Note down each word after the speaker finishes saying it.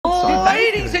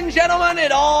Ladies and gentlemen,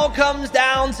 it all comes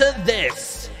down to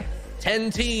this.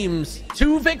 10 teams,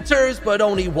 2 victors, but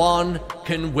only 1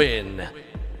 can win.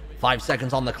 5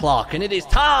 seconds on the clock, and it is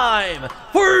time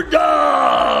for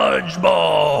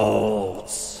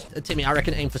Dodgebolts. Timmy, I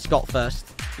reckon aim for Scott first.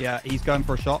 Yeah, he's going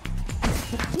for a shot.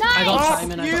 Nice! I got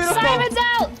Simon. Simon's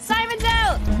out! Simon's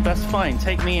out! That's fine.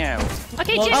 Take me out.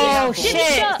 Okay, Jimmy. Oh, Jimmy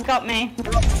shit. shot. Got me.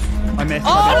 I missed.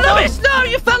 Oh, Lewis, no,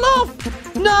 you fell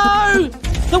off! No!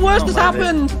 The worst has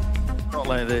happened! Not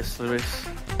like this, Lewis.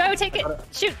 Go, take it.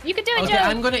 Shoot, you can do it, Okay, Joe.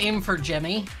 I'm going to aim for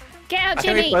Jimmy. Get out, I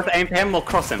think we Jimmy. both aim for him or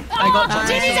cross him. I got Oh,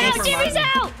 Jimmy. Jimmy's out! Jimmy's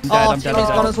out! Oh, Timmy's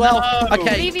gone as well.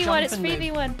 Okay. 3v1, it's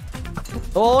 3v1.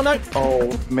 Oh, no. Oh,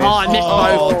 missed. Oh, I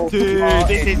missed both. Dude,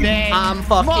 this is it. I'm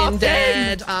fucking Martin!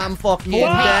 dead. I'm fucking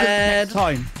dead. Next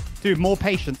time. Dude, more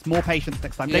patience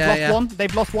next time. They've Yeah, lost yeah. one.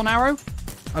 They've lost one arrow.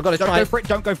 I've got to Don't try go for it.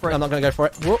 Don't go for it. I'm not going to go for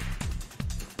it. Whoop.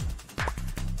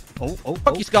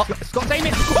 Fuck you, Scott. Scott's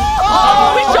aiming.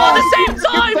 Oh, we shot at the same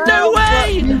time. No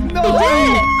way.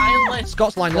 No.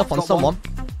 Scott's lining up on someone.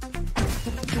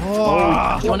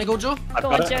 Oh. Do you want to go, Joe? I've Go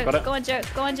got on, it, I've Joe. got it. Go on, Joe.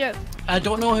 Go on, Joe. I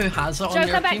don't know who has it on Joe, your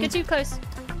come back. team. You're too close.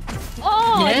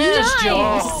 Oh, Yes, nice.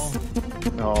 Joe.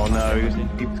 Oh no,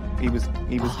 he was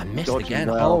Oh, I missed dodging again.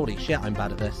 well. Holy shit, I'm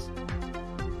bad at this.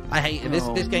 I hate it.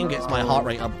 This game gets my heart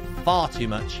rate up far too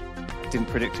much. Didn't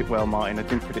predict it well, Martin. I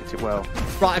didn't predict it well.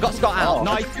 Right, I got Scott out. Oh.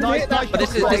 Nice. But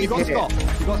this is- You got Scott.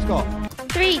 You got Scott.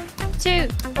 3, 2,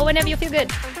 or whenever you feel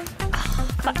good. Oh,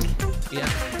 fuck. Yeah.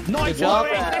 Nice Good job.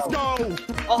 one. Let's go.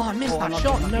 Oh, I missed that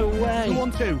shot. No way.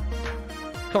 2-on-2.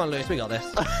 Come on, Lewis, we got this.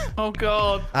 Oh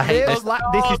God. I hate this.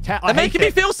 This is They're making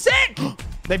me feel sick.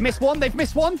 They've missed one. They've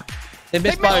missed one. They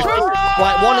missed They missed both. two.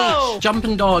 Right, one each. Jump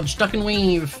and dodge, duck and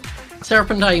weave.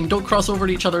 Serpentine, don't cross over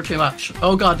each other too much.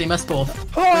 Oh god, they missed both.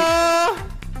 Hold.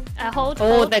 Oh, hold,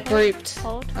 they're hold, grouped.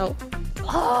 Hold. Oh.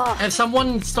 Oh. If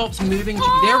someone stops moving,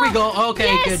 there we go.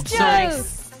 Okay, Yes, good. Joe.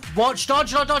 So, watch,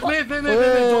 dodge, move. Don't let-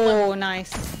 Oh,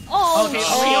 nice. Oh,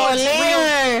 Okay,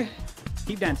 shit. Leo.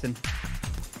 Keep dancing.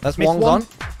 That's Missed one one. gone.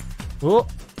 Whoa.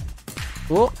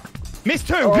 Whoa. Miss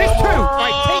 2. Miss 2.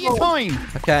 Right, take your time.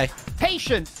 Okay.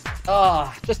 Patience.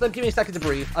 Just give me a second to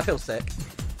breathe. I feel sick.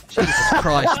 Jesus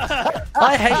Christ.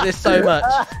 I hate this so much.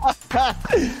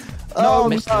 No,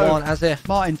 Missed one as if.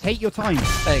 Martin, take your time.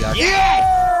 There you go.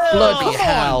 Yeah! Bloody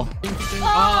hell. Oh,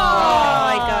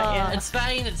 I got you. It's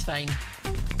fine, it's fine.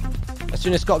 As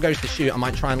soon as Scott goes to shoot, I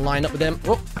might try and line up with him.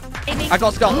 Oh, Amy, I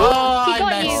got Scott. he I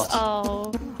got you. missed.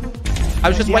 Oh. I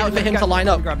was just waiting for him to line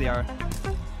up. Grab the arrow.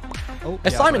 Oh,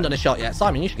 Has yeah, Simon right. done a shot yet?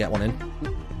 Simon, you should get one in.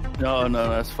 No,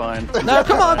 that's fine. No,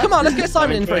 come on. Let's get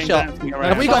Simon in for a shot.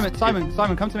 Have we got? Simon,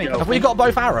 come to me. Go. Have we got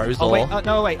both arrows? Oh Or wait,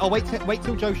 no wait. I'll wait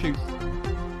till Joe shoots.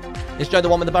 is Joe the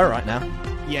one with the bow right now?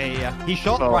 Yeah. He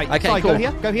shot. Oh. Right. Okay, Sorry, cool.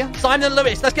 Go here. Simon and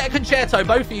Lewis, let's get a concerto.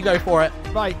 Both of you go for it.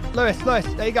 Right, Lewis.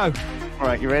 There you go. All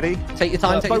right, you ready? Take your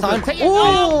time. Take your both of time. them. Take your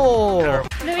Oh!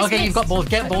 Lewis Okay, you've got both.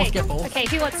 Get both, get both. Okay,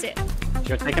 who wants it?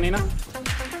 You're taking Nina?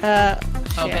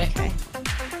 Okay.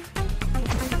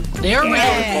 There we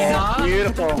go.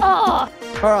 Beautiful. Oh.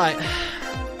 All right.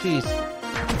 Jeez.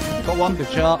 Got one. Good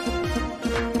shot.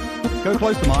 Go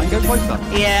closer, Martin. Go closer.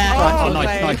 Yeah. Oh, so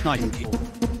nice.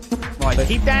 Right,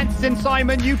 keep dancing,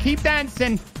 Simon. You keep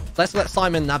dancing. Let's let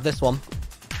Simon have this one.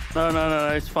 No,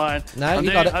 it's fine. No, I'm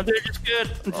you doing, got it. I'm doing just good.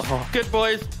 I'm just good,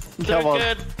 boys. I'm doing Come on.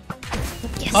 good.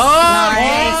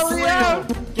 Oh,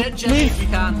 get Jimmy if you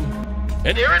can.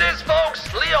 And here it is,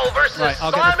 folks. Leo versus Right,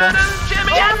 I'll get this Simon one. and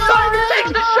Jimmy. And Simon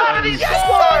takes the shot and he's I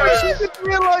didn't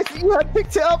realise that you had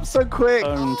picked it up so quick.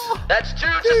 That's 2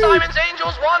 to Simon's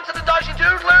Angels, 1 to the Dodgy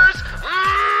Doodlers.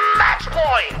 Match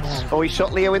point. Oh, he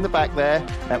shot Leo in the back there.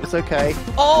 That was okay.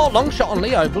 Oh, long shot on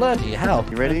Leo. Bloody hell.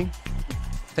 You ready?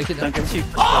 Take it Don't down. get too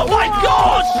Oh my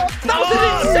gosh! That was an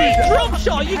insane drop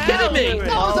shot. Are you kidding me?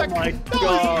 Oh my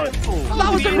god. That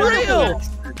was unreal.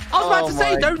 I was about to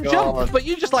say my don't God. jump, but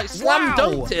you just like slam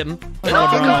dunked him. It all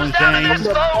Oh, comes down to this,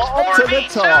 James. folks. To the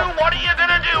 4v2. top. What are you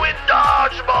gonna do in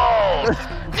dodgeball?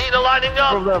 Nina lining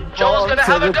From the up. Joel's gonna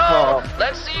bottom have to a the go. top.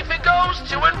 Let's see if it goes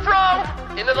to and fro.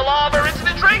 Into the lava, into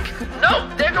the drink. No,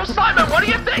 there goes Simon. What do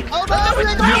you think? Oh, no, Let's do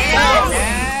it.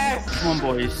 yes. Come on,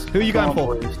 boys. Who are you going Come on,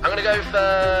 for? boys. I'm gonna go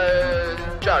for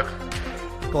Joe.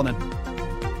 Go on then.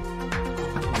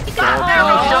 There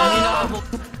we go.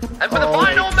 And for the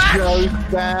final match. Joe's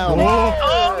down.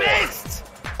 Oh, missed.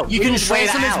 You can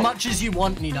stress them out. as much as you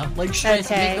want, Nina. Like, stress,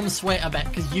 Okay. make them sweat a bit,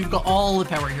 because you've got all the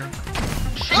power here.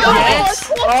 She got Yes!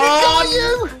 it. Got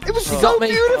you! It was She so got me.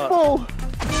 beautiful!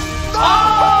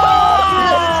 Oh!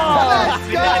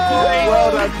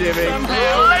 Well done, Jimmy.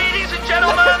 Ladies and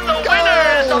gentlemen, the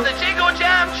winners of the Jingle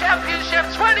Jam Championship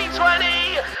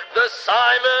 2020, the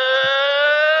Simons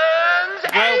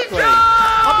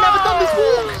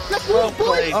Let's walk,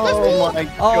 boys. Let's Oh walk. my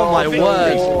god. Oh my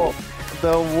word.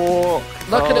 The walk.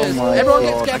 Look at Oh us. my Everyone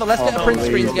get God, together. I Let's get a can't print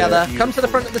screen believe together. it. Come to the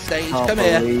front of the stage. Can't Come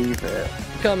here. believe it.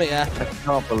 Come here. I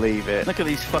can't believe it. Look at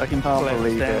these fucking Can't plebs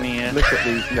believe down it. here. Look at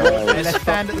these Hey, guys. let's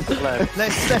stand at the Plebs.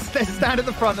 let's stand at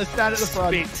the front. Let's stand at the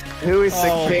front. Spit. Who is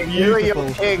the Oh, king? Who are your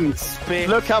beautiful. kings? Spit.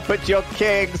 Look up at your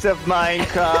kings of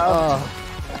Minecraft. Oh,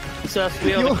 So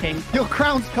we are the king. Your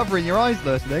crown's covering your eyes,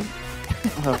 listening.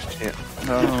 Oh shit.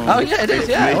 oh yeah, it is.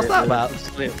 Yeah. What's that about?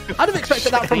 Slip. I'd have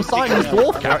expected that from Simon's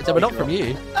dwarf character, but not from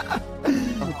you.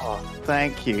 Oh,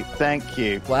 thank you. Thank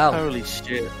you. Wow. Holy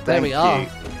shit. There we are. You.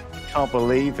 Can't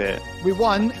believe it. We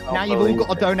won. Now you've all believe got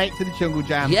to it. donate to the Jungle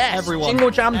Jam. Yes, Everyone. Game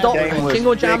was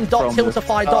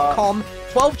jinglejam.tiltify.com.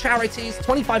 12 charities,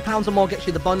 £25 or more gets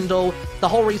you the bundle. The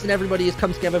whole reason everybody has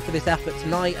come together for this effort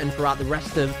tonight and throughout the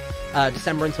rest of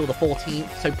December until the 14th.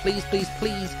 So please, please,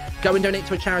 please go and donate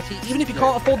to a charity. Even if you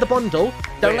can't afford the bundle,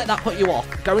 don't let that put you off.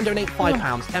 Go and donate £5,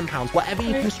 £10, whatever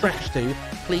you can stretch to.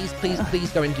 Please, please,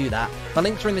 please go and do that. The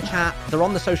links are in the chat. They're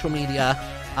on the social media.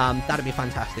 That'd be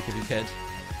fantastic if you could.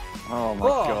 Oh my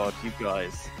god, you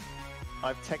guys.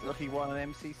 I've technically won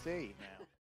an MCC now.